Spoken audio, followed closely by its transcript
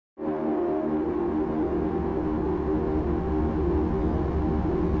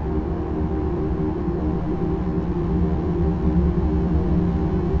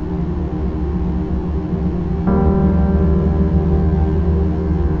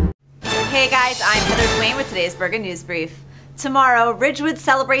Hey guys, I'm Heather Zwain with today's Bergen News Brief. Tomorrow, Ridgewood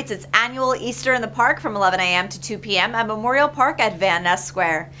celebrates its annual Easter in the Park from 11 a.m. to 2 p.m. at Memorial Park at Van Ness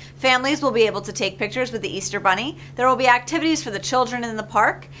Square. Families will be able to take pictures with the Easter Bunny. There will be activities for the children in the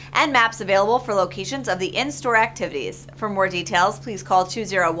park and maps available for locations of the in-store activities. For more details, please call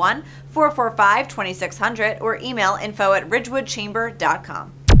 201-445-2600 or email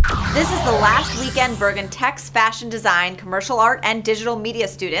info@ridgewoodchamber.com. This is the last weekend Bergen text, fashion design, commercial art, and digital media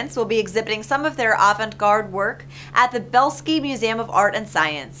students will be exhibiting some of their avant-garde work at the Belskie Museum of Art and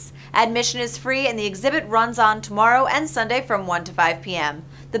Science. Admission is free and the exhibit runs on tomorrow and Sunday from 1 to 5 p.m.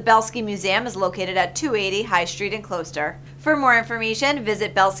 The Belskie Museum is located at 280 High Street in Closter. For more information,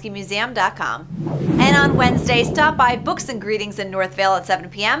 visit belskiemuseum.com. And on Wednesday, stop by Books and Greetings in Northvale at 7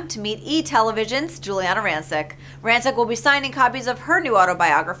 p.m. to meet E!Television's Giuliana Rancic. Rancic will be signing copies of her new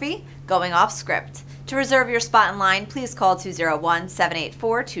autobiography, Going Off Script. To reserve your spot in line, please call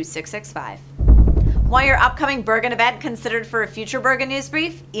 201-784-2665. Want your upcoming Bergen event considered for a future Bergen News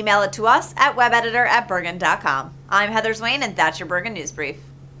Brief? Email it to us at webeditor@bergen.com. I'm Heather Zwain, and that's your Bergen News Brief.